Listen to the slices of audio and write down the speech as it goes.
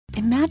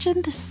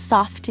Imagine the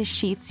softest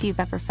sheets you've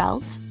ever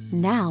felt.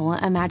 Now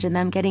imagine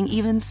them getting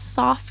even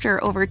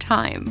softer over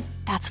time.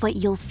 That's what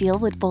you'll feel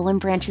with Boll &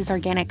 Branch's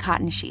organic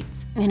cotton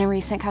sheets. In a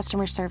recent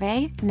customer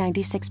survey,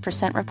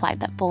 96% replied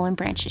that Boll &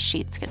 Branch's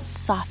sheets get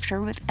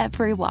softer with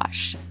every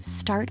wash.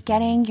 Start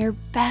getting your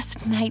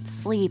best night's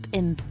sleep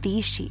in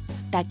these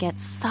sheets that get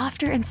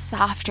softer and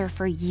softer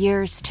for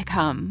years to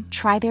come.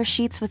 Try their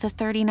sheets with a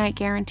 30-night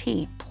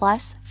guarantee,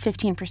 plus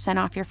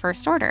 15% off your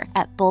first order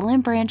at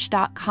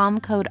bollandbranch.com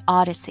code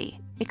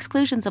Odyssey.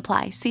 Exclusions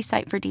apply. See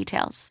site for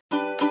details.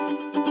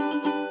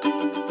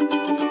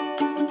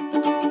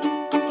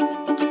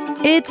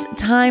 It's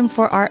time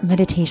for our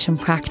meditation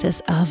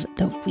practice of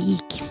the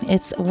week.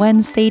 It's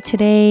Wednesday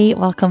today.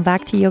 Welcome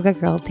back to Yoga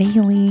Girl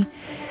Daily.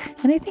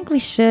 And I think we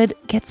should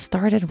get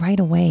started right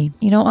away.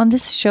 On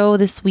this show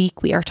this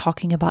week, we are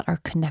talking about our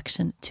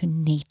connection to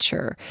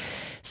nature.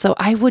 So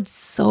I would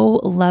so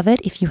love it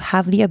if you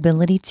have the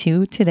ability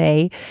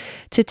today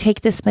to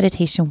take this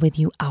meditation with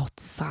you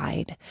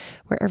outside.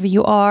 Wherever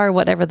you are,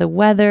 whatever the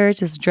weather,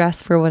 just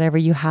dress for whatever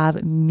you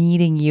have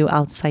meeting you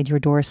outside your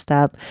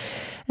doorstep.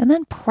 And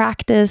then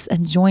practice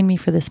and join me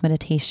for this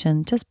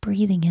meditation, just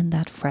breathing in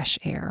that fresh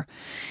air.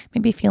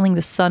 Maybe feeling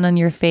the sun on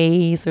your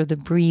face or the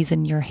breeze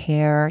in your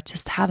hair,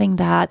 just having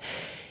that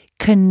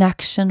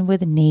connection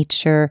with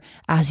nature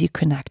as you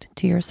connect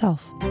to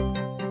yourself.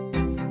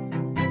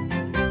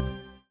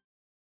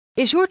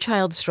 Is your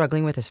child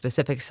struggling with a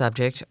specific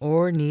subject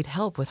or need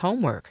help with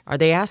homework? Are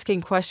they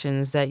asking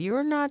questions that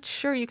you're not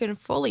sure you can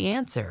fully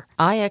answer?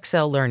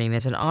 IXL Learning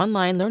is an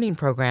online learning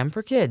program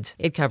for kids.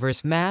 It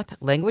covers math,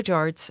 language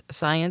arts,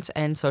 science,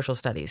 and social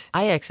studies.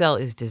 IXL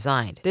is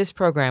designed. This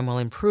program will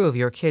improve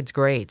your kids'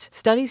 grades.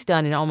 Studies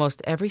done in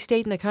almost every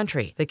state in the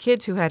country. The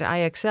kids who had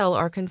IXL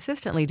are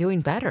consistently doing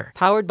better.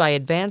 Powered by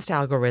advanced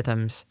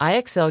algorithms,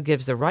 IXL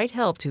gives the right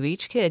help to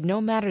each kid no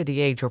matter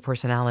the age or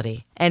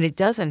personality. And it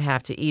doesn't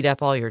have to eat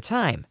up all your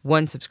time.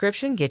 One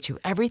subscription gets you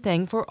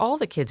everything for all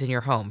the kids in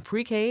your home,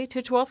 pre-K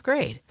to 12th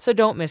grade. So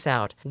don't miss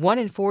out. 1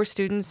 in 4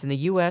 students in the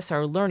U.S.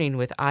 are learning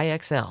with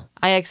IXL.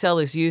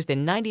 IXL is used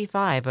in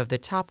 95 of the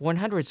top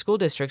 100 school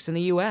districts in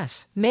the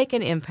U.S. Make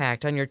an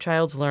impact on your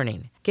child's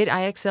learning. Get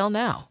IXL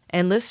now.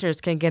 And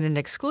listeners can get an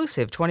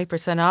exclusive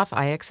 20% off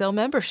IXL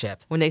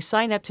membership when they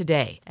sign up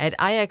today at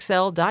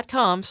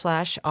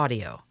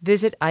IXL.com/audio.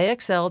 Visit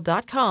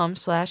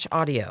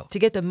IXL.com/audio to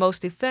get the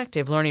most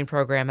effective learning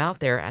program out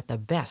there at the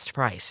best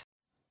price.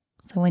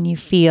 So when you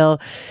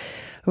feel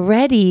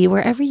ready,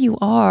 wherever you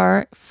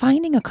are,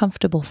 finding a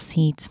comfortable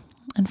seat.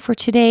 And for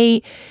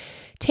today,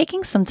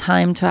 taking some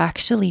time to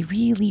actually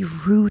really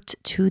root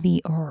to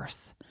the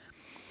earth.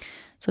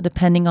 So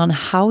depending on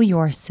how you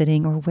are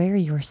sitting or where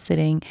you are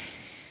sitting,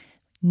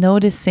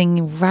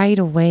 noticing right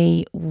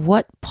away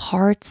what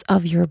parts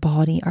of your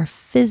body are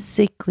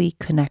physically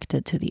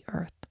connected to the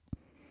earth.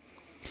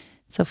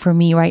 So for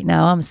me right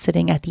now, I'm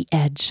sitting at the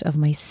edge of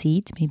my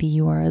seat. Maybe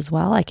you are as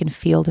well. I can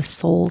feel the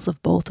soles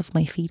of both of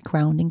my feet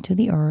grounding to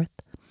the earth.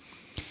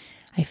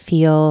 I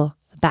feel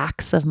the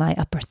backs of my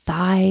upper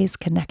thighs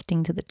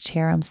connecting to the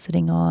chair I'm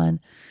sitting on.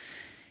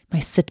 My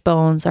sit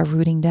bones are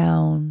rooting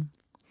down.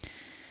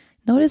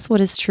 Notice what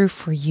is true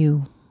for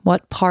you.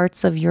 What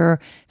parts of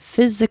your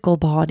physical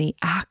body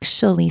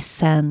actually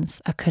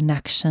sense a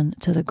connection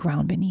to the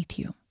ground beneath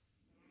you.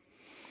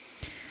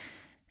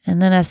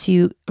 And then as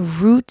you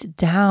root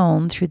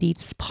down through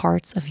these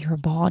parts of your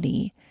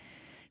body,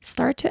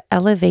 start to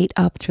elevate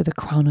up through the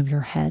crown of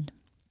your head.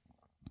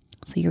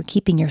 So you're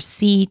keeping your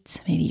seat,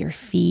 maybe your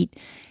feet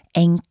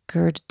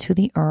anchored to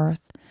the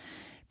earth,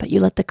 but you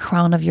let the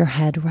crown of your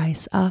head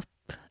rise up,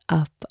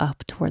 up,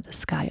 up toward the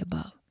sky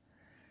above.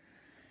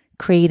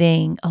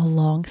 Creating a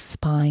long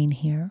spine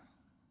here,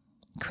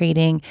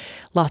 creating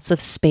lots of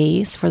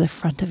space for the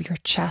front of your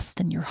chest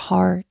and your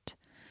heart,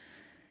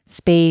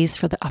 space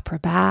for the upper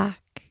back,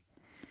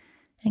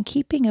 and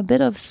keeping a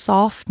bit of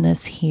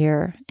softness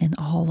here in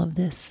all of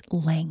this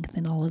length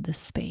and all of this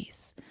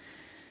space.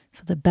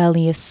 So the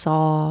belly is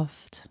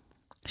soft,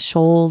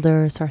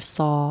 shoulders are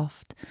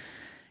soft,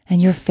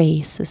 and your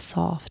face is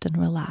soft and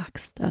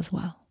relaxed as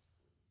well.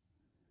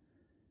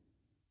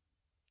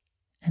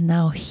 And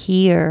now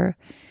here,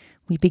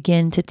 we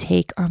begin to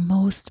take our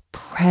most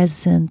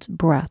present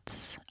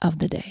breaths of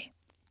the day.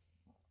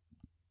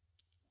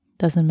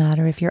 Doesn't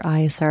matter if your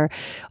eyes are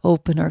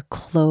open or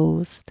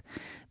closed,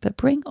 but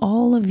bring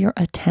all of your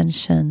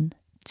attention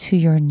to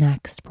your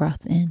next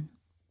breath in.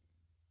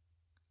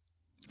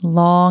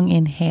 Long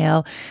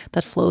inhale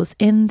that flows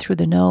in through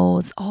the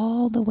nose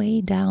all the way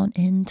down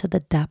into the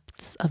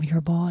depths of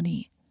your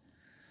body.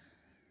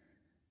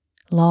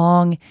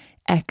 Long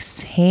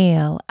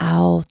exhale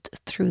out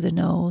through the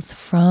nose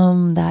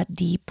from that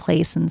deep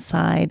place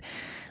inside,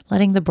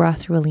 letting the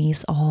breath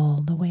release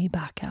all the way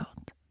back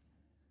out.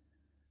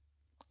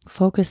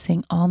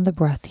 Focusing on the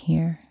breath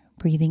here,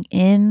 breathing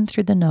in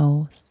through the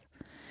nose,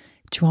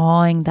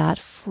 drawing that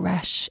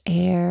fresh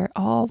air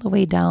all the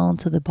way down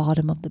to the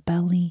bottom of the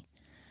belly.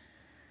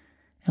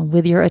 And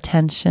with your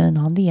attention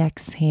on the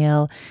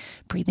exhale,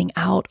 breathing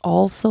out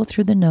also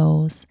through the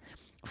nose,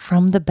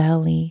 from the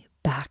belly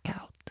back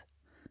out.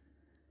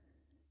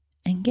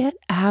 and get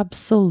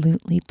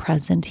absolutely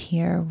present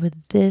here with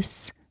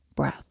this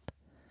breath.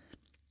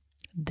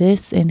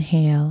 This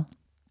inhale,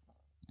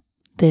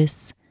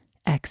 this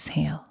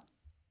exhale.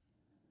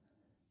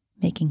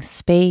 Making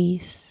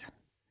space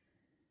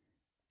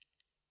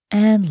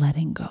and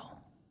letting go.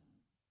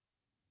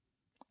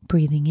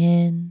 Breathing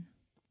in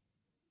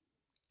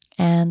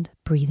and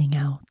breathing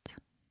out.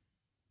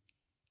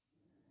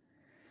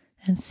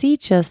 And see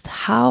just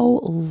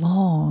how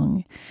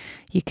long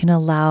you can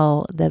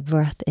allow the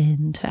breath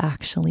in to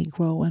actually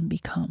grow and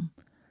become.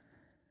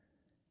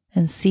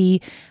 And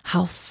see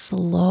how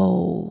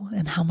slow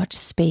and how much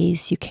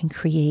space you can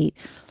create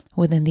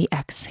within the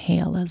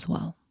exhale as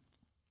well.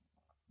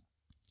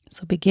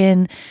 So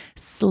begin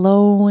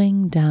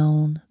slowing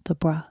down the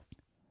breath.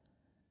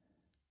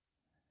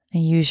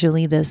 And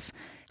usually this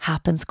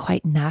happens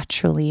quite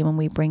naturally when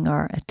we bring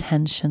our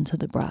attention to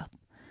the breath.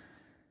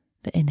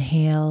 The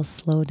inhale,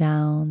 slow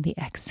down. The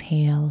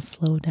exhale,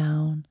 slow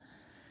down.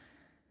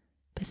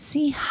 But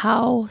see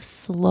how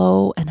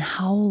slow and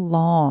how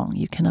long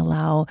you can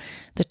allow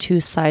the two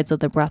sides of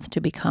the breath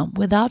to become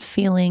without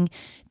feeling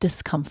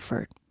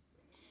discomfort.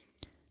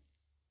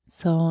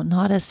 So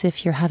not as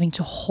if you're having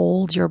to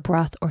hold your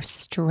breath or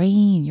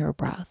strain your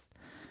breath,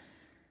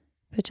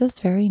 but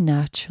just very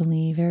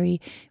naturally, very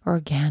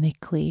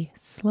organically,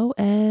 slow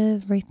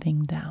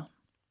everything down.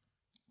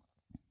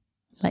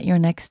 Let your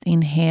next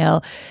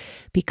inhale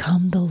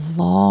become the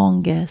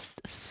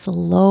longest,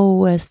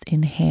 slowest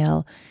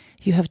inhale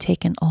you have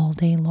taken all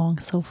day long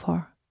so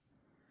far.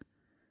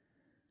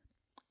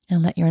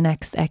 And let your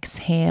next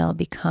exhale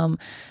become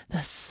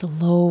the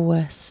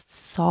slowest,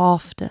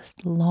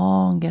 softest,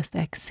 longest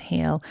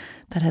exhale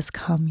that has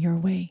come your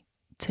way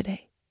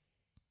today.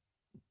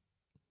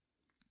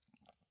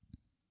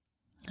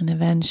 And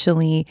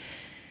eventually,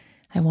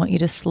 I want you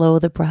to slow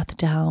the breath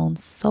down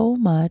so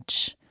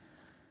much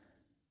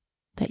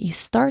that you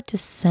start to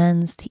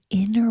sense the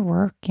inner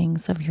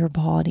workings of your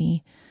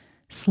body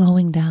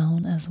slowing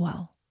down as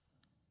well.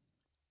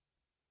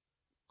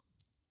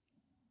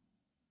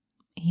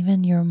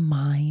 Even your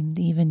mind,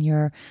 even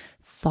your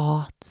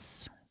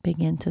thoughts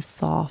begin to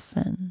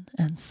soften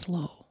and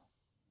slow.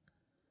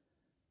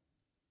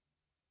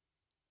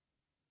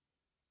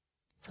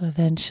 So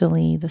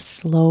eventually, the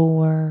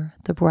slower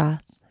the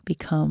breath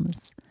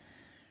becomes,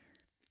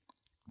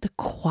 the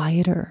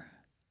quieter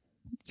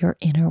your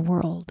inner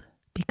world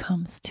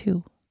becomes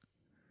too.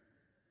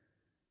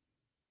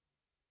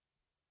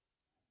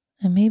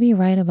 And maybe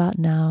right about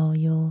now,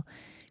 you'll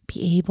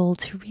be able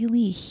to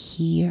really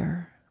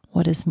hear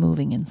what is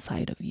moving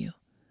inside of you.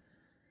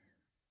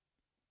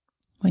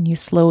 When you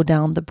slow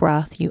down the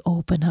breath, you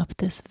open up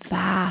this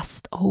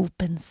vast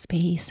open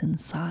space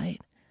inside.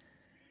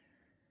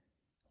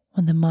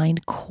 When the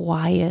mind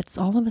quiets,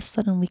 all of a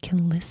sudden we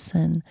can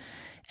listen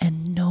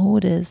and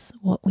notice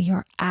what we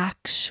are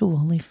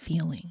actually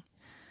feeling.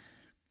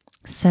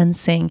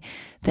 Sensing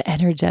the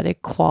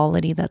energetic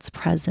quality that's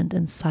present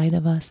inside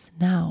of us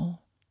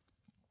now.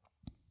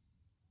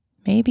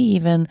 Maybe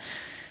even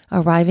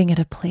arriving at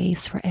a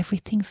place where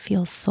everything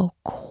feels so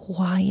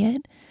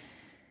quiet.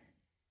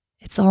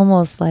 It's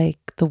almost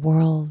like the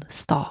world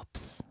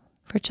stops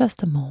for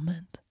just a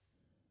moment.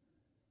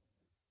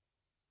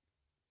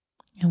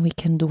 And we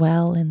can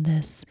dwell in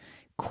this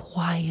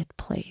quiet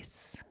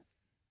place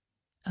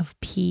of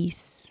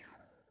peace,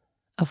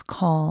 of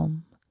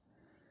calm,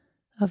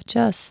 of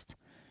just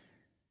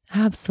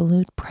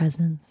absolute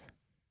presence.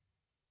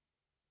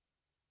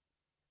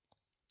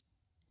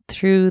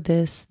 Through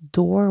this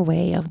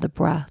doorway of the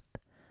breath,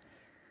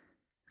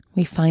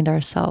 we find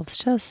ourselves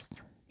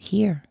just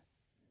here,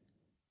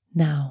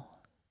 now,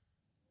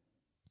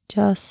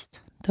 just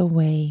the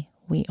way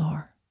we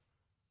are.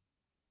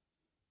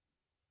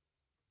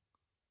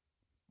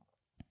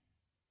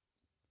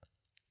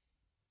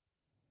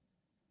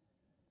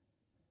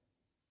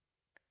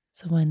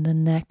 So when the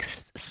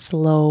next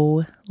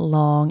slow,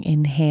 long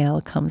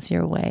inhale comes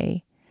your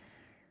way,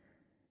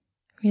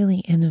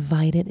 really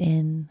invite it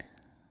in.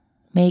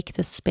 Make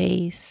the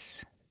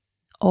space,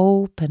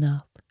 open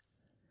up.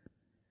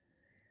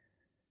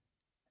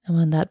 And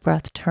when that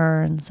breath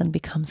turns and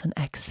becomes an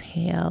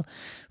exhale,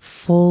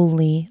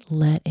 fully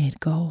let it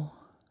go.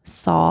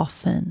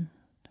 Soften,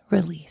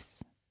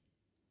 release.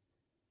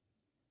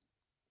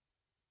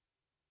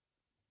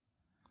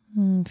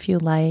 If you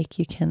like,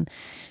 you can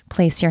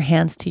place your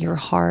hands to your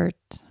heart,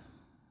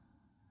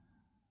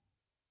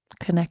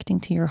 connecting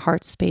to your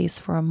heart space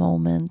for a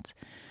moment.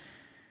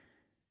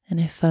 And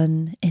if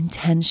an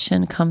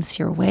intention comes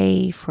your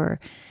way for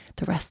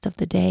the rest of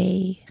the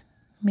day,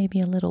 maybe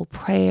a little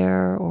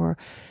prayer or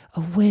a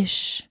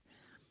wish,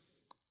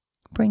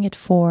 bring it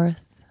forth,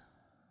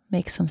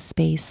 make some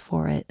space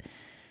for it,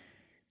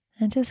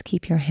 and just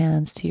keep your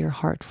hands to your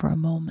heart for a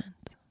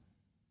moment.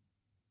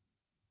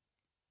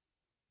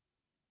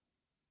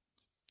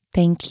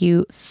 Thank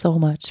you so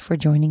much for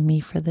joining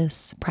me for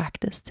this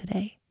practice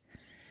today.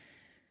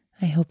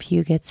 I hope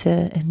you get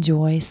to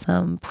enjoy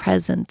some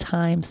present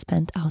time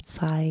spent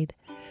outside.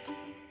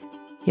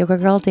 Yoga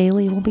Girl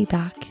Daily will be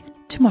back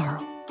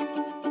tomorrow.